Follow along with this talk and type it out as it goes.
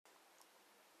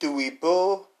Do we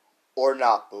boo or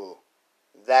not boo?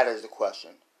 That is the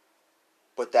question.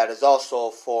 But that is also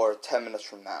for 10 minutes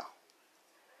from now.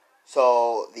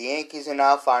 So, the Yankees are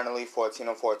now finally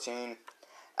 14-14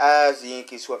 as the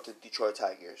Yankees swept the Detroit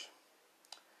Tigers.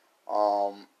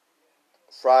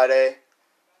 Friday,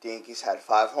 the Yankees had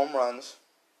 5 home runs.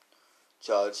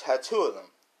 Judge had 2 of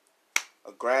them.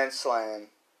 A grand slam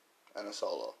and a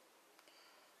solo.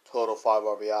 Total 5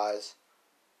 RBIs.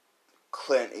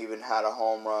 Clint even had a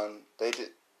home run. They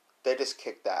just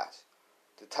kicked ass.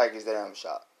 The Tigers didn't have a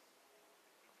shot.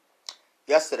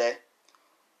 Yesterday,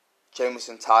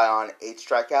 Jameson Taillon 8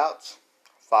 strikeouts,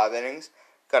 5 innings,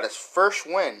 got his first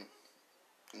win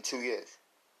in 2 years.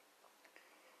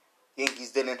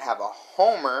 Yankees didn't have a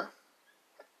homer,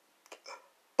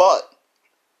 but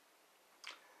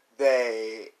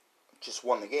they just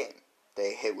won the game.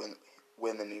 They hit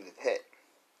when they needed to hit.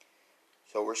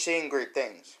 So we're seeing great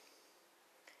things.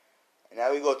 And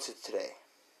now we go to today.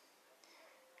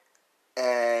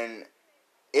 And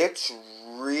it's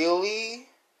really,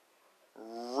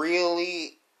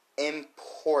 really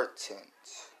important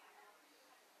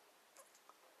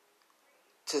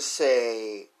to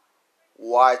say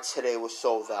why today was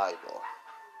so valuable.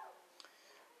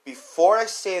 Before I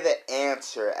say the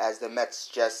answer, as the Mets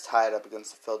just tied up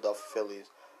against the Philadelphia Phillies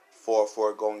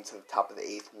 4-4 going to the top of the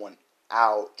 8th, 1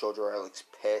 out, Jojo Erlich's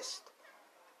pissed.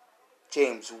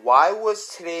 James, why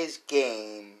was today's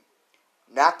game,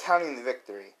 not counting the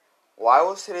victory, why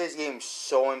was today's game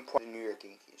so important to the New York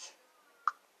Yankees?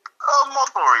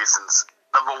 Multiple reasons.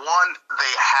 Number one,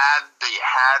 they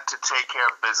had to take care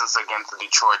of business against the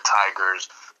Detroit Tigers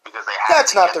because they had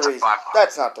That's to not get the to reason. 500.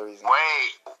 That's not the reason.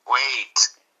 Wait.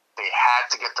 They had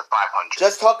to get to 500.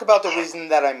 Just talk about the reason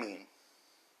that I mean.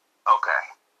 Okay.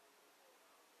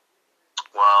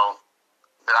 Well,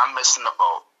 then I'm missing the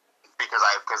boat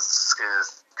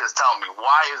because tell me,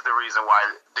 why is the reason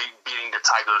why they beating the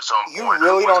Tigers so important? You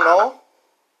really don't know?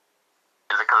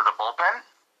 Is it because of the bullpen?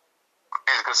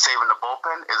 Is it because saving the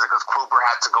bullpen? Is it because Kluber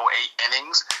had to go 8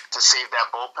 innings to save that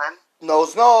bullpen?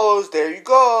 Nose. There you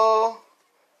go.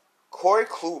 Corey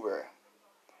Kluber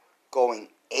going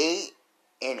 8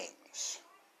 innings.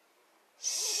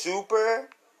 Super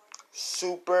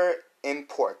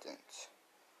important.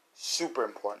 Super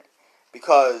important.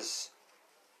 Because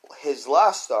his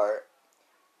last start,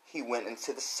 he went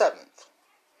into the 7th.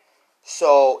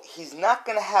 So he's not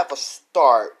going to have a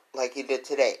start like he did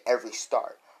today, every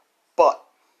start. But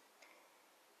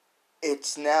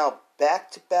it's now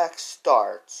back-to-back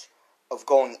starts of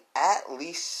going at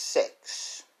least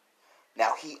 6.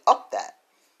 Now he upped that.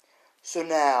 So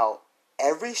now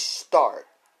every start,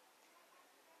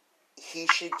 he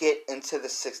should get into the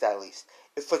 6th at least.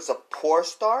 If it's a poor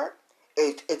start,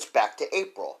 it's back to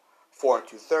April. 4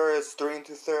 2/3, 3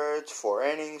 2/3, 4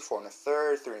 innings, 4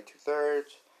 1/3, 3 2/3,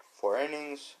 4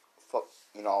 innings,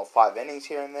 5 innings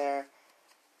here and there.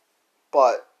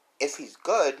 But if he's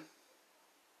good,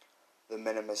 the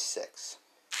minimum is 6.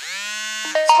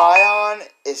 Taillon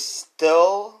is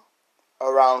still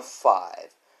around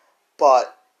 5,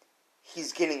 but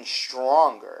he's getting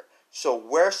stronger. So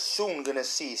we're soon going to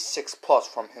see 6+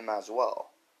 from him as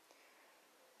well.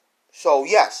 So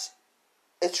yes,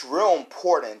 it's real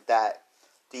important that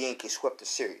the Yankees swept the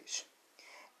series.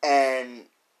 And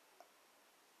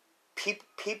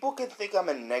people can think I'm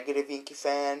a negative Yankee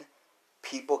fan.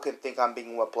 People can think I'm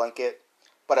being wet blanket.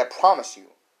 But I promise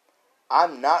you,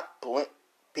 I'm not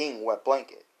being wet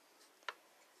blanket.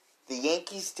 The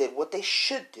Yankees did what they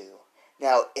should do.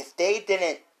 Now, if they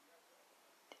didn't,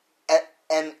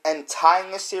 and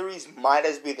tying a series might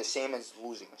as be the same as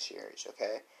losing a series,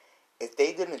 okay? If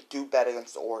they didn't do bad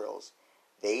against the Orioles,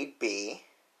 they'd be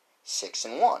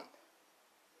 6-1.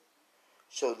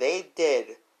 So they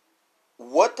did,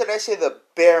 what did I say the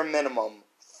bare minimum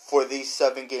for these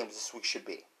 7 games this week should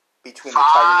be? Between the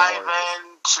Tigers and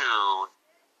Orioles.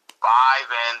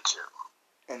 5-2.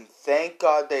 And thank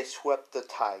God they swept the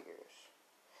Tigers.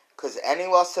 Because any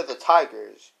loss to the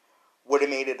Tigers would have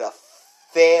made it a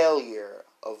failure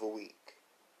of a week.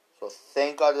 So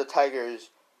thank God the Tigers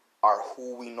are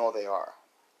who we know they are.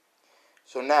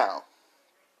 So now,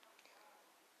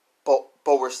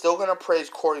 but we're still going to praise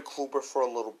Corey Kluber for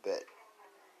a little bit.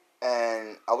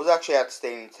 And I was actually at the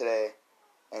stadium today,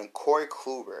 and Corey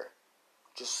Kluber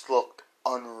just looked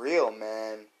unreal,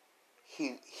 man.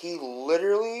 He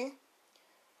literally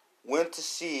went to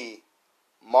see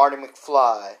Marty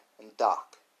McFly and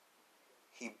Doc.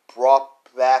 He brought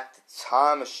back the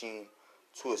time machine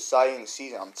to a Cy Young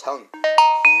season. I'm telling you,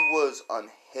 he was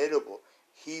unhittable.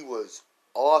 He was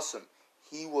awesome.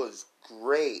 He was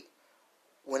great.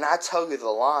 When I tell you the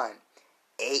line,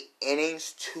 8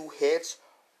 innings, 2 hits,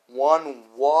 1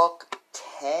 walk,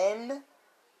 10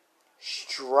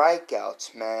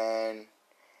 strikeouts, man.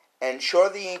 And sure,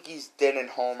 the Yankees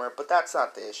didn't homer, but that's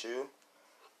not the issue.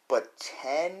 But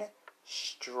 10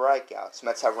 strikeouts.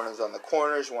 Mets have runners on the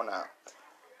corners, 1 out.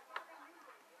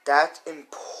 That's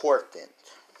important.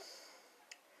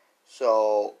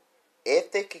 So,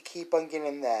 if they could keep on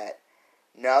getting that,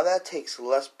 now that takes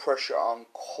less pressure on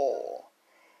Cole.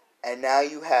 And now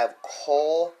you have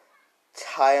Cole,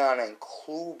 Taillon, and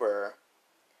Kluber.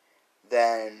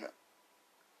 Then,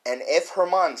 and if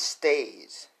Herman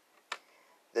stays,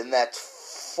 then that's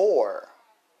 4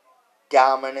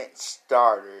 dominant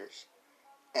starters.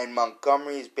 And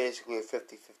Montgomery is basically a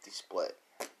 50-50 split.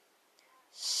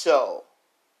 So,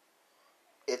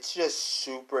 it's just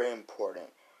super important.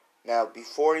 Now,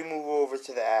 before we move over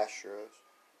to the Astros,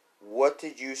 what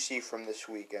did you see from this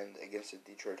weekend against the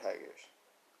Detroit Tigers?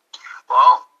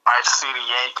 Well, I see the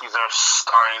Yankees are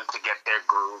starting to get their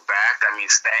groove back. I mean,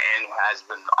 Stanton has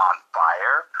been on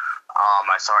fire.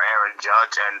 I saw Aaron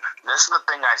Judge, and this is the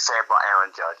thing I say about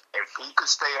Aaron Judge. If he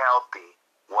could stay healthy,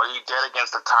 what he did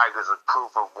against the Tigers is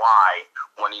proof of why,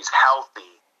 when he's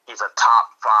healthy, he's a top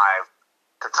 5,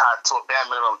 to a bare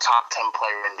minimum top 10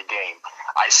 player in the game.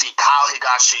 I see Kyle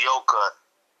Higashioka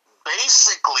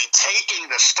basically taking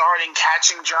the starting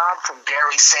catching job from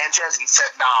Gary Sanchez and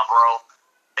said, nah, bro,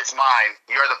 it's mine.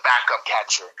 You're the backup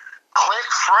catcher.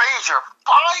 Clint Frazier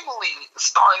finally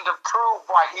starting to prove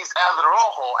why he's Evan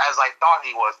Rojo, as I thought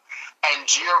he was. And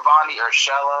Giovanni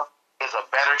Urshela is a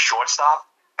better shortstop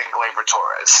than Gleyber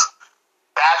Torres.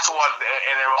 That's what,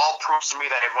 and it all proves to me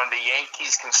that when the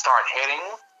Yankees can start hitting,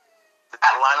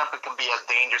 that lineup it can be as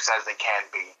dangerous as it can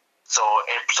be. So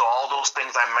all those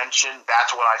things I mentioned,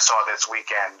 that's what I saw this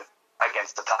weekend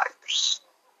against the Tigers.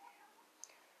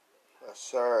 Yes,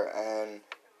 sir. And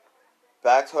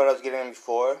back to what I was getting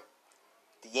before,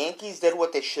 the Yankees did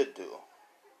what they should do.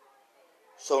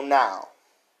 So now,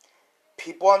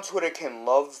 people on Twitter can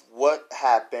love what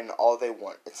happened all they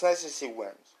want. It's nice to see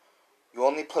wins. You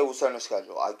only play with certain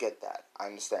schedule. I get that. I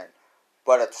understand.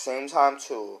 But at the same time,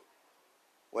 too,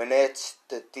 when it's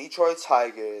the Detroit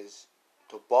Tigers,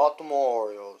 the Baltimore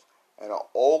Orioles, and an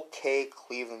okay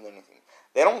Cleveland anything,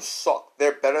 they don't suck.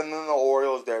 They're better than the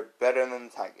Orioles. They're better than the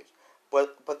Tigers.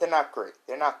 But they're not great.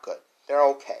 They're not good. They're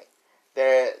okay.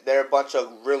 They're a bunch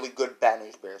of really good Bad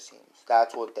News Bears teams.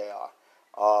 That's what they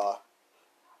are.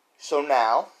 So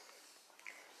now,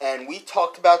 and we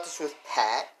talked about this with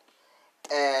Pat,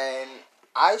 and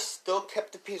I still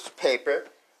kept a piece of paper,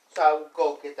 so I will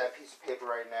go get that piece of paper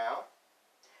right now.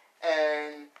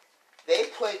 And they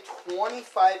played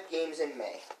 25 games in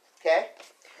May, okay?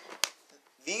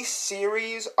 These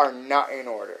series are not in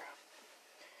order.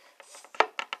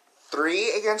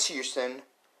 3 against Houston,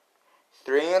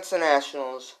 3 against the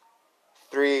Nationals,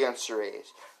 3 against the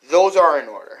Rays. Those are in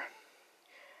order.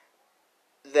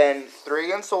 Then 3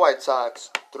 against the White Sox,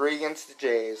 3 against the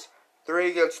Jays, 3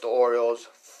 against the Orioles,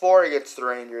 4 against the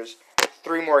Rangers,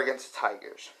 3 more against the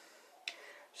Tigers.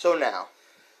 So now,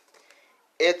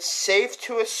 it's safe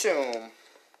to assume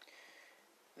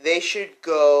they should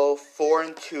go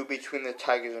 4-2 between the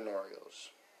Tigers and Orioles.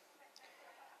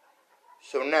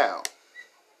 So now,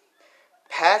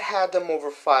 Pat had them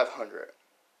over 500.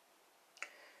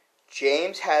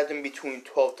 James had them between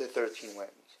 12 to 13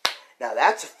 wins. Now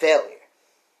that's a failure.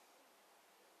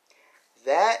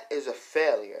 That is a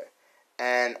failure.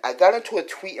 And I got into a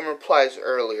tweet and replies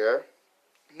earlier.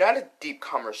 Not a deep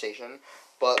conversation,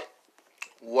 but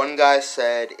one guy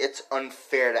said it's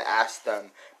unfair to ask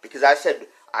them. Because I said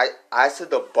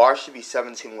the bar should be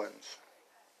 17 wins.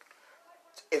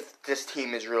 If this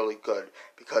team is really good.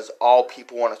 Because all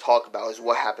people want to talk about is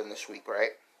what happened this week,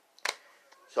 right?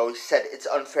 So he said it's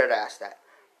unfair to ask that.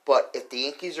 But if the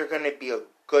Yankees are going to be a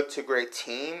good to great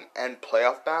team and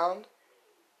playoff bound,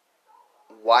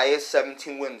 why is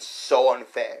 17 wins so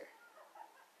unfair?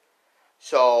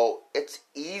 So it's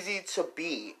easy to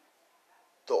beat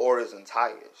the Orioles and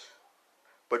Tigers.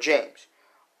 But James,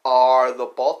 are the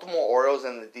Baltimore Orioles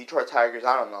and the Detroit Tigers,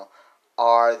 I don't know,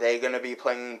 are they going to be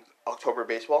playing October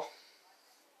baseball?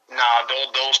 Nah,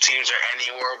 those teams are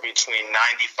anywhere between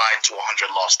 95 to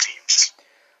 100 lost teams.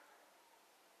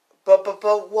 But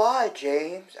why,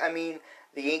 James? I mean,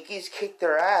 the Yankees kicked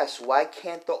their ass. Why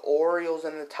can't the Orioles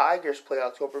and the Tigers play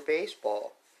October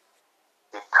baseball?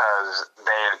 Because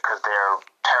they're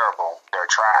terrible. They're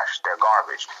trash. They're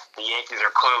garbage. The Yankees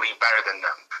are clearly better than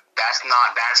them. That's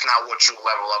not what you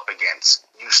level up against.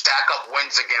 You stack up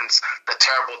wins against the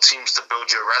terrible teams to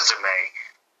build your resume,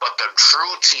 but the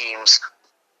true teams,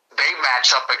 they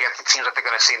match up against the teams that they're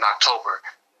going to see in October.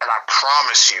 And I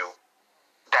promise you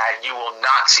that you will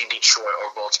not see Detroit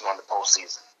or Baltimore in the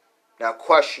postseason. Now,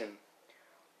 question.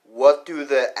 What do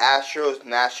the Astros,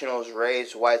 Nationals,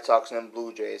 Rays, White Sox, and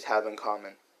Blue Jays have in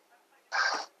common?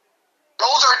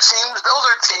 Those are teams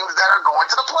that are going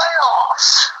to the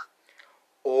playoffs.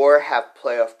 Or have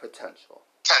playoff potential.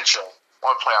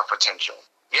 Or playoff potential.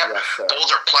 Yep. Yes, sir.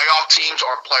 Those are playoff teams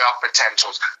or playoff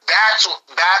potentials. That's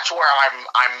where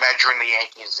I'm measuring the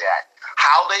Yankees at.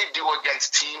 How they do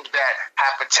against teams that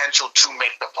have potential to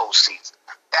make the postseason.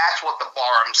 That's what the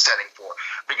bar I'm setting for.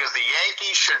 Because the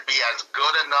Yankees should be as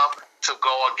good enough to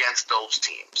go against those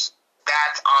teams.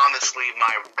 That's honestly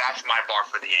my bar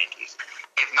for the Yankees.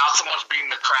 It's not so much beating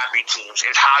the crappy teams,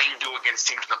 it's how you do against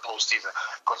teams in the postseason.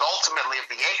 Because ultimately, if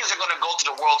the Yankees are going to go to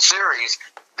the World Series,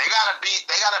 they gotta beat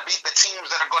the teams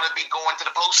that are going to be going to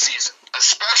the postseason.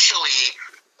 Especially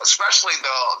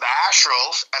the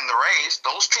Astros and the Rays.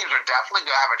 Those teams are definitely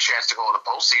going to have a chance to go to the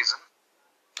postseason.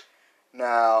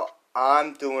 Now,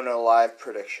 I'm doing a live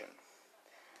prediction.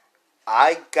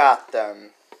 I got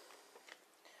them,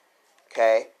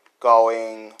 okay,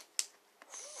 going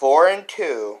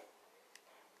 4-2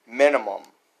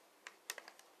 minimum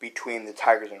between the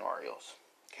Tigers and Orioles,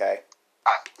 okay?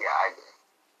 Yeah, I agree.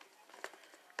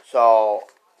 So,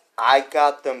 I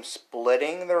got them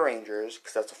splitting the Rangers,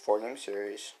 because that's a 4-game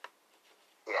series.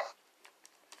 Yeah.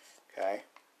 Okay.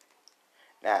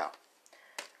 Now,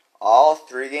 all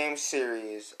 3-game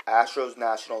series, Astros,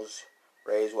 Nationals,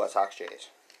 Rays, White Sox, Jays.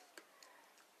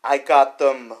 I got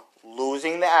them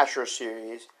losing the Astros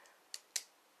series,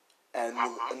 and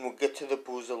we'll get to the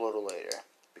booze a little later,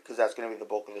 because that's going to be the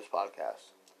bulk of this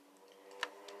podcast.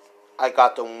 I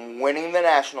got them winning the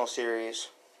National Series,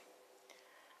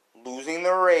 losing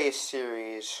the Rays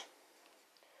series,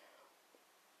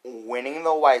 winning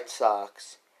the White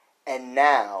Sox, and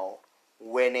now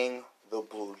winning the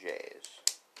Blue Jays.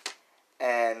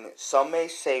 And some may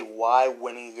say, why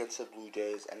winning against the Blue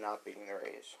Jays and not beating the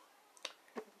Rays?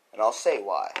 And I'll say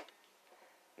why.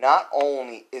 Not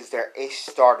only is there a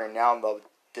starter now on the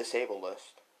disabled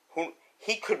list,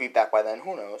 he could be back by then,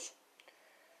 who knows?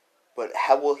 But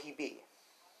how will he be?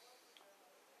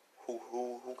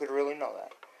 Who could really know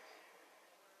that?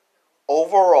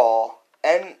 Overall,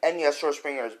 and yes, George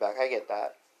Springer is back, I get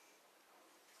that.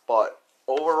 But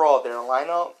overall, their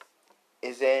lineup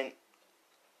isn't...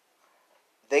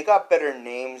 They got better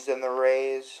names than the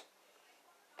Rays,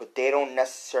 but they don't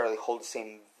necessarily hold the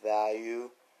same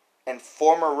value. And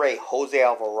former Ray Jose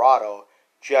Alvarado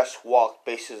just walked,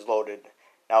 bases loaded.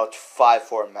 Now it's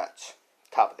 5-4 Mets,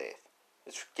 top of the 8th.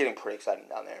 It's getting pretty exciting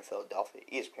down there in Philadelphia.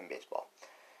 ESPN baseball.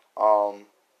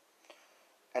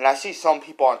 And I see some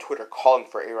people on Twitter calling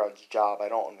for A-Rod's job. I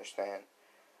don't understand.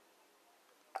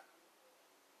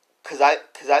 Because I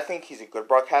think he's a good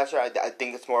broadcaster. I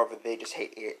think it's more of they just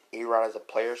hate A-Rod as a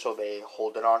player, so they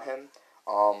hold it on him.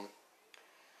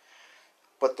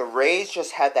 But the Rays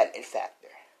just had that it factor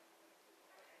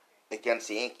against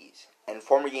the Yankees. And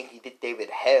former Yankee David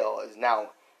Hale is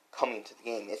now coming to the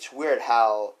game. It's weird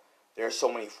how there are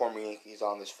so many former Yankees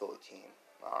on this Philly team.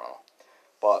 I don't know.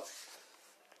 But,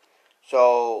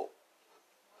 so,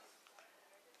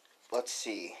 let's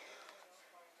see.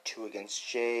 2 against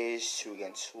Jays, 2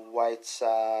 against White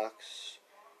Sox,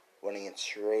 1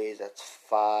 against Rays, that's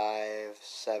 5,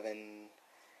 7,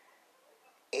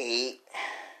 8,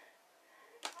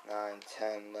 9,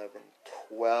 10, 11,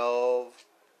 12,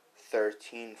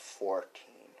 13, 14.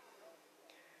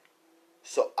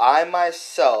 So I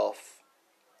myself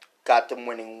got them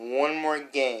winning one more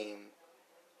game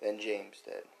than James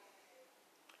did.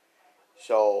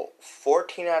 So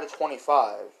 14 out of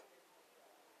 25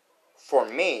 for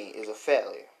me is a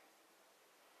failure.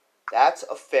 That's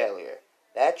a failure.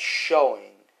 That's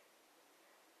showing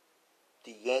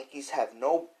the Yankees have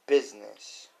no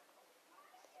business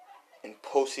in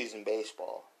postseason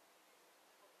baseball.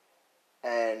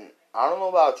 And I don't know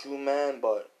about you, man,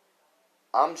 but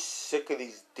I'm sick of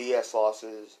these DS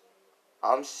losses.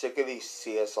 I'm sick of these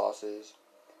CS losses.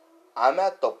 I'm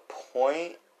at the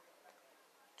point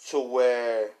to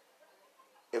where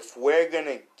if we're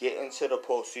gonna get into the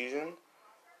postseason,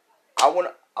 I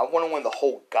want to win the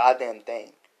whole goddamn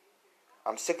thing.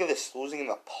 I'm sick of this losing in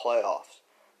the playoffs.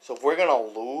 So if we're gonna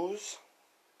lose,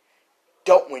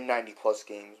 don't win 90 plus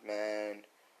games, man.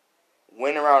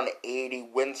 Win around 80,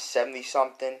 win 70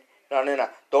 something. No.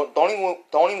 Don't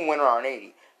even win around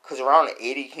 80, because around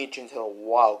 80 can get you into the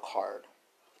wild card.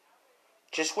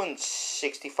 Just win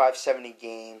 65, 70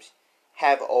 games.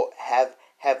 Have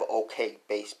okay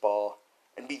baseball.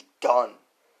 And be done.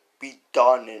 Be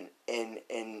done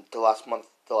in the last month,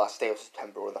 the last day of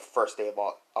September, or the first day of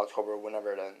October,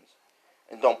 whenever it ends.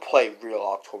 And don't play real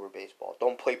October baseball.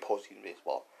 Don't play postseason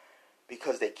baseball.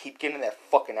 Because they keep getting their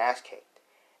fucking ass kicked.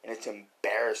 and it's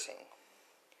embarrassing.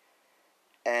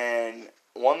 And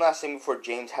one last thing before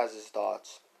James has his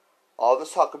thoughts. All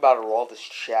this talk about Aroldis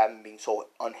Chapman being so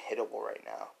unhittable right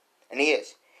now. And he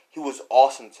is. He was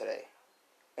awesome today.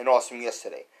 And awesome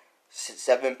yesterday.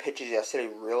 7 pitches yesterday,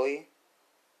 really?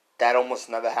 That almost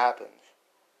never happens.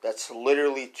 That's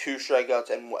literally 2 strikeouts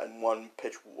and 1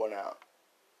 pitch, 1 out.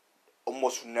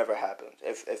 Almost never happens,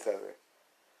 if ever.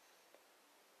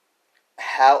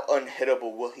 How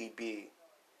unhittable will he be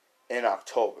in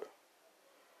October?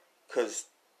 Because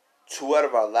 2 out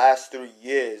of our last 3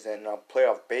 years in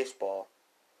playoff baseball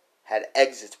had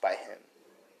exits by him.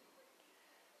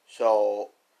 So,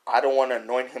 I don't want to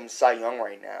anoint him Cy Young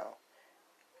right now.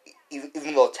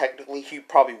 Even though technically he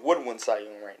probably would win Cy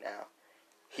Young right now.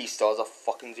 He still has a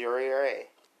fucking 0 ERA.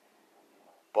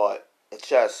 But, it's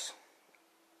just...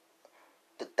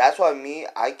 That's why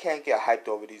I can't get hyped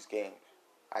over these games.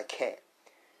 I can't.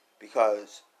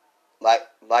 Because, like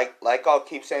I'll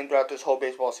keep saying throughout this whole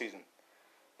baseball season,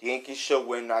 the Yankees should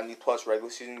win 90-plus regular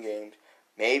season games,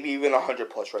 maybe even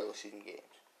 100-plus regular season games.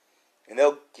 And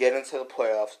they'll get into the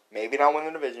playoffs. Maybe not win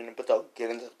the division, but they'll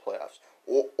get into the playoffs.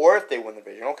 Or if they win the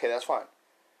division, okay, that's fine.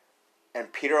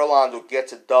 And Peter Alonso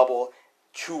gets a double.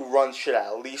 2 runs should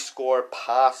at least score,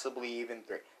 possibly even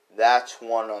 3. That's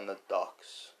 1 on the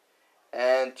Ducks.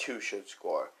 And 2 should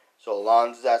score. So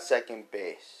Alonso's at second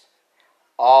base.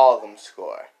 All of them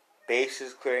score.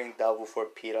 Bases clearing double for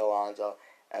Pete Alonso,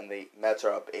 and the Mets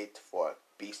are up 8-4.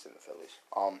 Beast in the Phillies.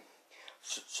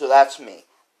 So that's me.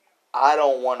 I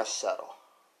don't want to settle.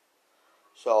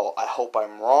 So I hope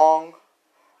I'm wrong.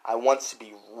 I want to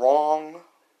be wrong.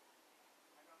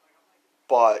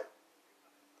 But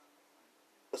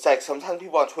it's like sometimes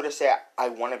people on Twitter say I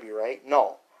want to be right.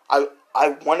 No. I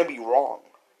want to be wrong.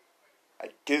 I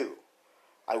do.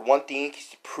 I want the Yankees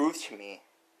to prove to me.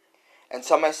 And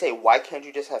some might say, why can't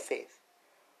you just have faith?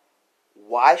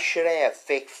 Why should I have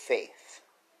fake faith?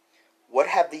 What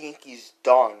have the Yankees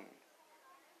done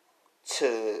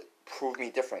to prove me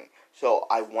different? So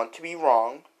I want to be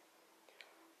wrong,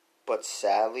 but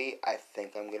sadly, I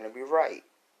think I'm going to be right.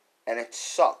 And it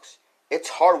sucks. It's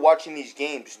hard watching these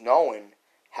games knowing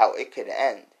how it could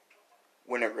end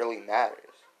when it really matters.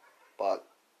 But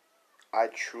I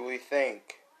truly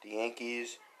think the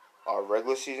Yankees are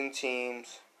regular season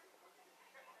teams,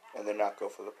 and they're not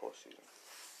good for the postseason.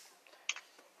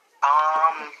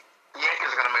 The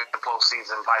Yankees are going to make the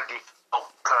postseason by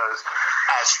default because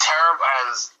as terrible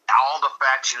as all the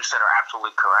facts you said are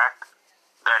absolutely correct,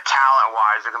 their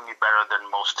talent-wise, they're going to be better than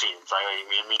most teams. I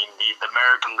mean, the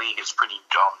American League is pretty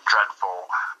dreadful,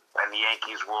 and the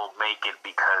Yankees will make it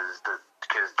because the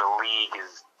league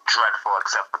is dreadful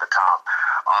except for the top.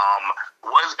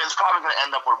 It's probably going to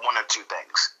end up with 1 or 2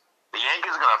 things. The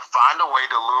Yankees are going to find a way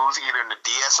to lose either in the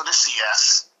DS or the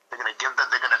CS. They're gonna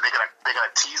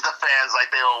tease the fans like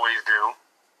they always do,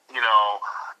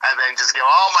 and then just go,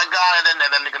 oh my god, and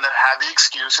then they're gonna have the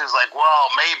excuses like, well,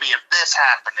 maybe if this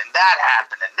happened and that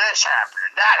happened and this happened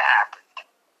and that happened,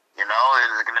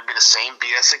 it's gonna be the same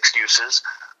BS excuses,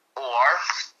 or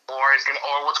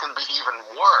what's gonna be even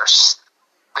worse,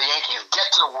 the Yankees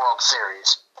get to the World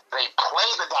Series, they play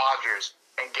the Dodgers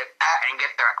and get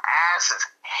their asses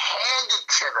handed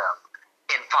to them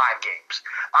in 5 games.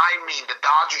 I mean, the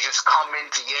Dodgers just come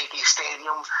into Yankee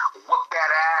Stadium, whoop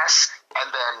that ass,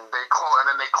 and then they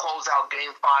close out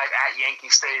Game 5 at Yankee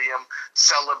Stadium,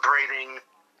 celebrating,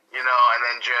 and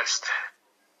then just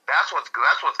that's what's going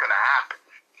to happen.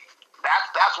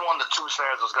 That's one of the 2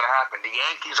 scenarios that's going to happen. The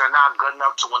Yankees are not good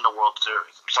enough to win the World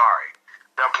Series. I'm sorry.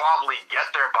 They'll probably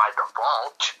get there by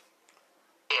default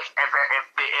if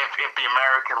the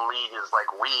American League is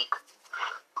like weak,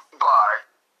 but.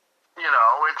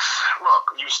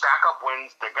 Look, you stack up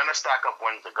wins. They're going to stack up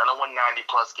wins. They're going to win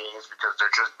 90-plus games because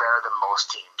they're just better than most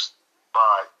teams.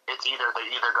 But they're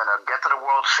either going to get to the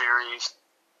World Series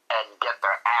and get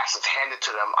their asses handed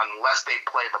to them unless they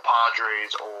play the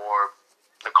Padres or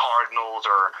the Cardinals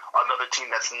or another team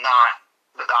that's not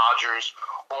the Dodgers,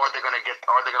 or they're going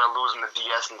to lose in the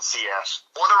DS and CS,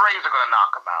 or the Rays are going to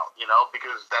knock them out,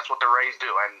 because that's what the Rays do.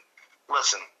 And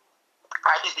listen,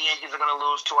 I think the Yankees are going to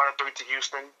lose 2 out of 3 to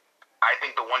Houston. I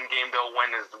think the 1 game they'll win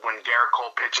is when Garrett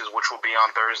Cole pitches, which will be on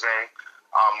Thursday.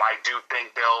 I do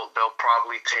think they'll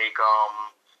probably take 2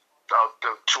 out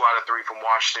of 3 from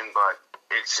Washington, but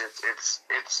it's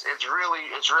really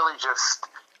just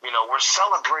we're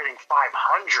celebrating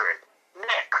 500.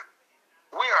 Nick,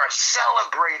 we are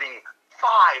celebrating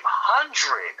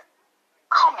 500.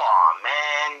 Come on,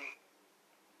 man.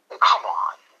 Come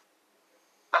on.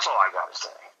 That's all I gotta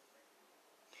say.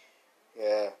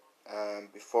 Yeah.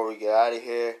 Before we get out of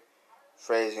here,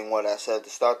 phrasing what I said to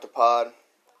start the pod,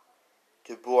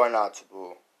 to boo or not to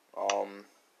boo.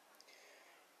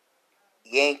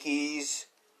 Yankees,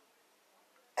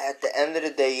 at the end of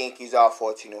the day, Yankees are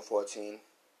 14-14.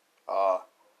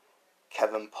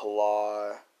 Kevin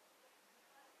Pillar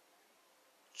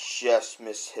just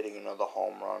missed hitting another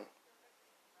home run.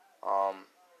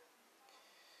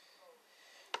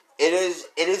 It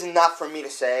is not for me to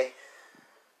say.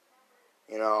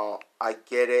 You know, I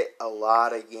get it. A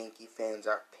lot of Yankee fans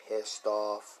are pissed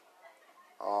off.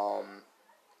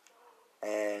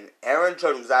 And Aaron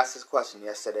Judge was asked this question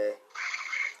yesterday.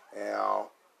 You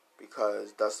know,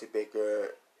 because Dusty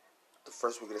Baker, the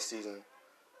first week of the season,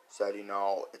 said, you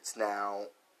know, it's now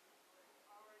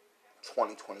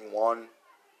 2021,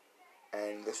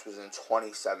 and this was in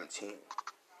 2017.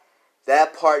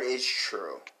 That part is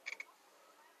true.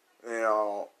 You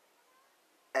know,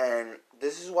 and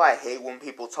this is why I hate when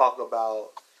people talk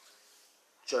about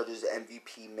Judge's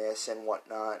MVP miss and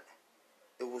whatnot.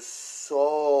 It was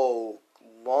so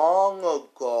long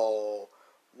ago.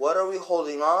 What are we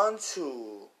holding on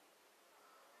to?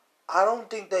 I don't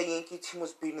think that Yankee team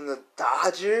was beating the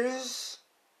Dodgers.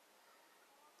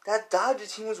 That Dodger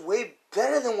team was way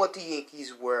better than what the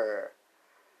Yankees were.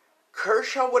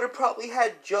 Kershaw would have probably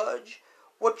had Judge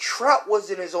what Trout was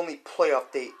in his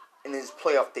playoff debut,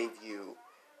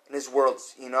 in his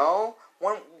Worlds, you know?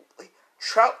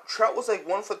 Trout was like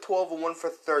 1 for 12 and 1 for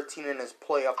 13 in his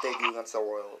playoff debut against the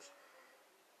Royals.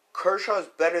 Kershaw is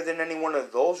better than any one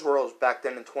of those Royals back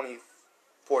then in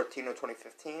 2014 or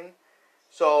 2015.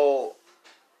 So,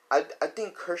 I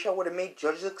think Kershaw would have made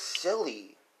Judge look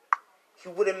silly. He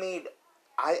would have made...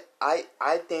 I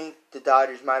think the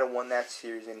Dodgers might have won that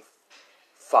series in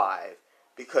 5.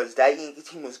 Because that Yankee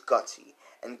team was gutsy.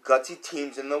 And gutsy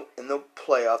teams in the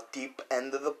playoff, deep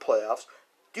end of the playoffs,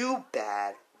 do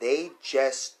bad. They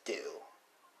just do.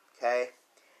 Okay?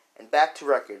 And back to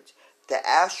records. The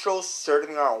Astros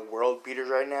certainly aren't world beaters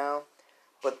right now.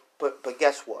 But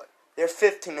guess what? They're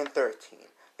 15-13.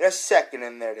 They're second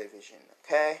in their division.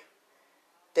 Okay?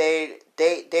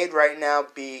 They'd right now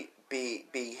be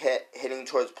hitting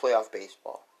towards playoff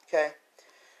baseball. Okay?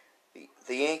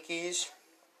 The Yankees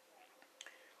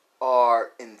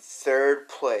are in third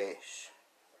place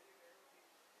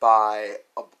by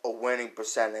a winning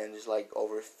percentage like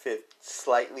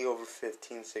slightly over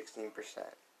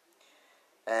 15-16%.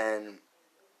 And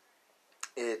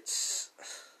it's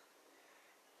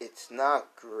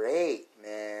not great,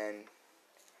 man.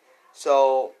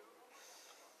 So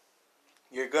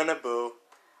you're gonna boo.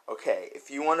 Okay, if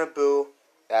you want to boo,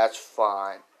 that's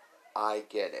fine. I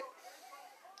get it.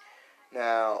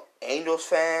 Now, Angels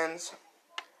fans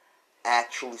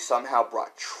actually somehow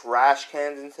brought trash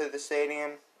cans into the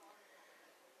stadium.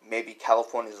 Maybe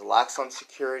California's lax on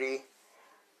security.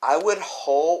 I would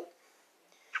hope,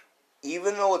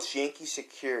 even though it's Yankee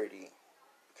security,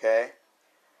 okay,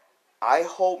 I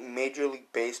hope Major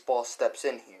League Baseball steps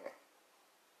in here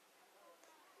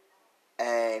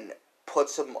and put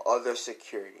some other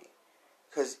security.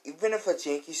 Because even if it's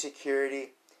Yankee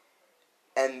security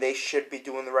and they should be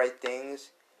doing the right things,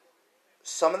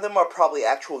 some of them are probably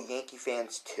actual Yankee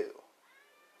fans too.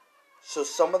 So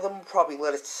some of them will probably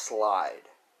let it slide.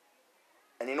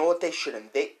 And you know what they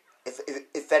shouldn't?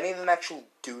 If any of them actually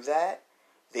do that,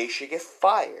 they should get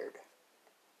fired.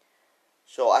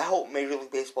 So I hope Major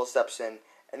League Baseball steps in.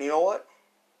 And you know what?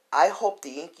 I hope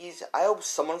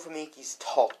someone from the Yankees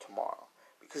talk tomorrow.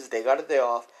 Because they got a day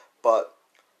off. But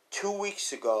 2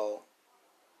 weeks ago,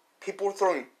 people were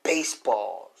throwing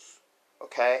baseballs.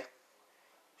 Okay?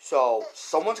 So,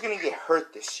 someone's going to get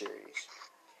hurt this series.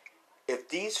 If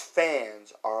these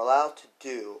fans are allowed to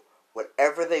do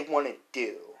whatever they want to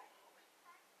do,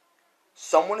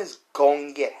 someone is going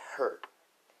to get hurt.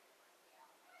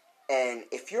 And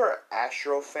if you're an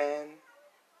Astro fan,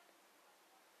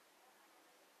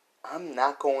 I'm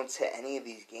not going to any of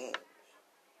these games.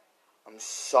 I'm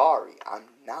sorry, I'm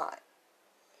not.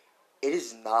 It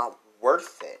is not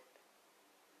worth it.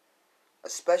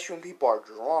 Especially when people are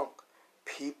drunk.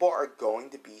 People are going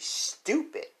to be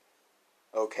stupid.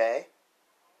 Okay?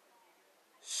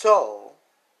 So,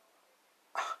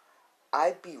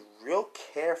 I'd be real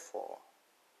careful.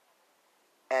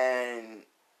 And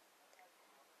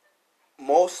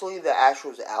mostly the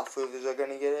Astros outfielders are going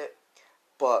to get it.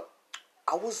 But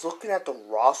I was looking at the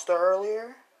roster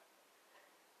earlier.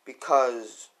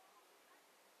 Because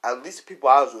at least the people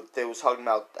I was with, they was talking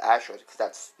about the Astros. Because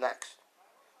that's next.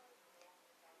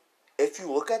 If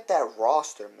you look at that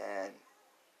roster, man,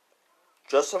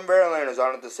 Justin Verlander is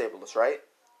on a disabled list, right?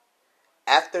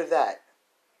 After that,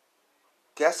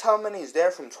 guess how many is there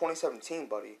from 2017,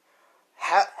 buddy?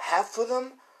 Half of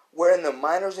them were in the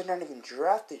minors and not even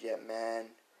drafted yet,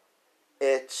 man.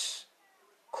 It's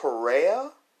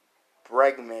Correa,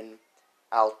 Bregman,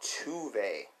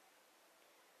 Altuve,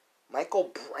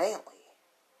 Michael Brantley.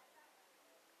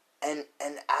 And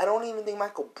I don't even think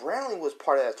Michael Brantley was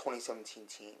part of that 2017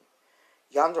 team.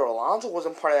 Yonder Alonso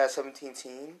wasn't part of that 17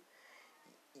 team.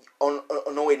 Oh,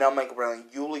 no, wait, not Michael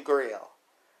Brantley. Yuli Gurriel.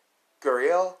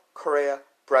 Gurriel, Correa,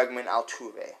 Bregman,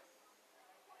 Altuve.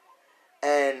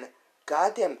 And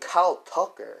goddamn Kyle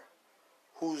Tucker,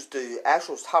 who's the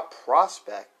actual top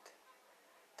prospect.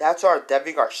 That's our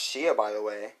Deivi Garcia, by the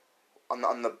way,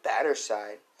 on the batter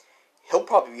side. He'll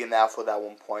probably be in the outfield at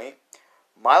one point.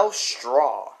 Miles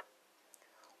Straw,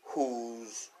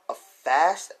 who's a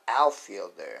fast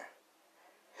outfielder.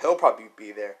 He'll probably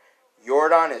be there.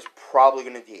 Jordan is probably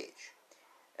going to DH.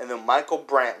 And then Michael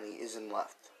Brantley is in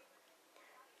left.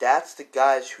 That's the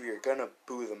guys who you're going to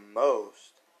boo the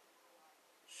most.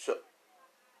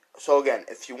 So again,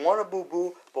 if you want to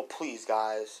boo, but please,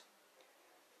 guys,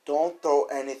 don't throw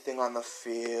anything on the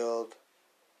field.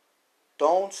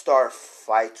 Don't start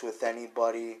fights with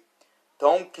anybody.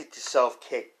 Don't get yourself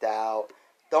kicked out.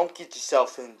 Don't get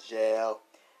yourself in jail.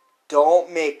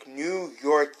 Don't make New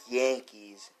York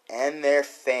Yankees and their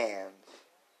fans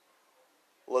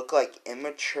look like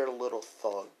immature little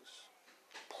thugs.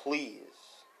 Please.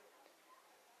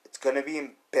 It's going to be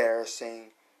embarrassing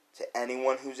to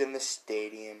anyone who's in the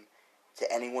stadium, to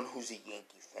anyone who's a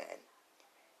Yankee fan.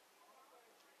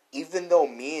 Even though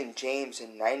me and James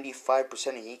and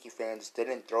 95% of Yankee fans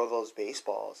didn't throw those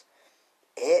baseballs,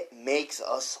 it makes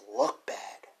us look bad.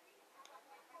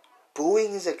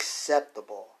 Booing is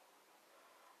acceptable.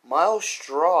 Miles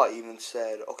Straw even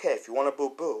said, okay, if you want to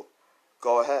boo,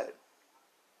 go ahead.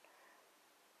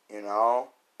 You know?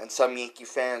 And some Yankee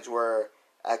fans were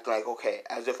acting like, okay,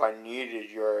 as if I needed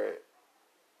your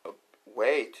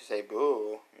way to say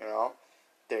boo, you know?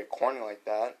 They're corny like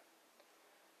that.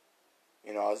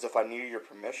 You know, as if I needed your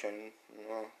permission, you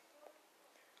know?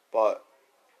 But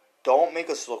don't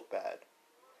make us look bad.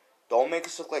 Don't make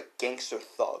us look like gangster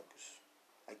thugs.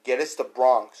 I get it's the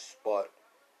Bronx, but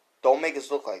don't make us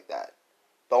look like that.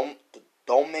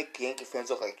 Don't make Yankee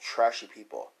fans look like trashy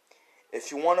people.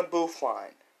 If you want to boo,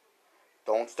 fine.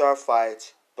 Don't start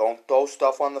fights. Don't throw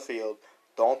stuff on the field.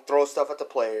 Don't throw stuff at the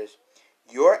players.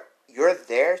 You're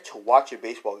there to watch a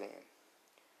baseball game.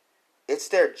 It's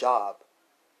their job.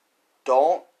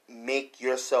 Don't make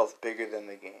yourself bigger than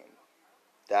the game.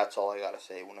 That's all I gotta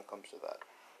say when it comes to that.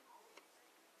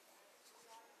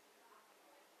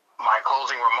 My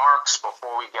closing remarks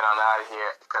before we get on out of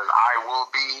here, because I will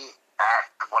be at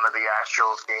one of the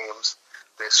Astros games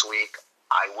this week.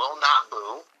 I will not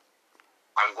boo.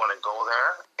 I'm going to go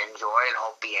there, enjoy, and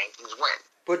hope the Yankees win.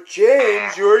 But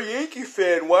James, you're a Yankee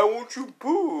fan. Why won't you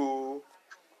boo?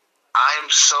 I'm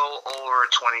so over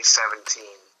 2017.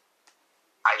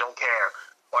 I don't care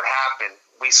what happened.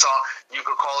 We saw, you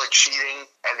could call it cheating,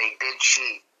 and they did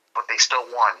cheat, but they still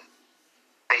won.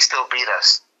 They still beat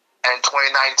us. And in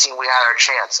 2019, we had our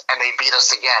chance, and they beat us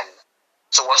again.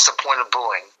 So what's the point of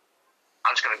booing?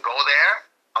 I'm just going to go there.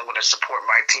 I'm going to support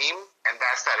my team, and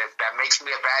that's that. If that makes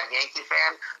me a bad Yankee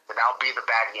fan, then I'll be the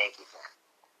bad Yankee fan.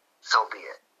 So be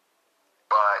it.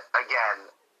 But,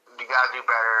 again, you got to do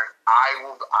better.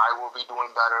 I will be doing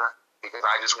better because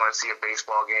I just want to see a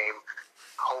baseball game.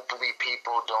 Hopefully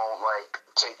people don't,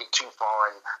 take it too far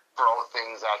and throw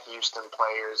things at Houston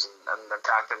players and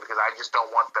attack them because I just don't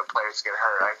want the players to get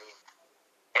hurt. I mean,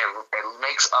 it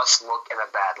makes us look in a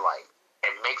bad light.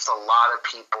 It makes a lot of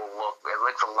people it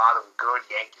makes a lot of good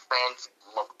Yankee fans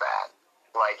look bad.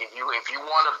 Like, if you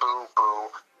want to boo,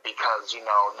 because,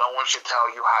 no one should tell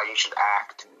you how you should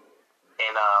act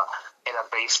in a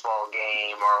baseball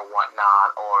game or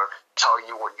whatnot, or tell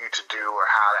you what you to do or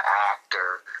how to act,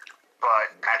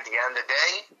 but at the end of the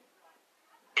day,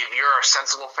 if you're a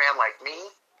sensible fan like me,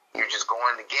 you're just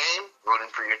going to the game,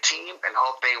 rooting for your team, and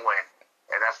hope they win.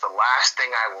 And that's the last thing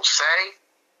I will say.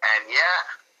 And yeah,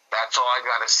 that's all I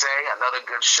got to say. Another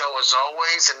good show as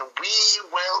always, and we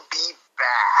will be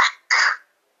back.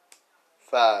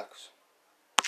 Facts.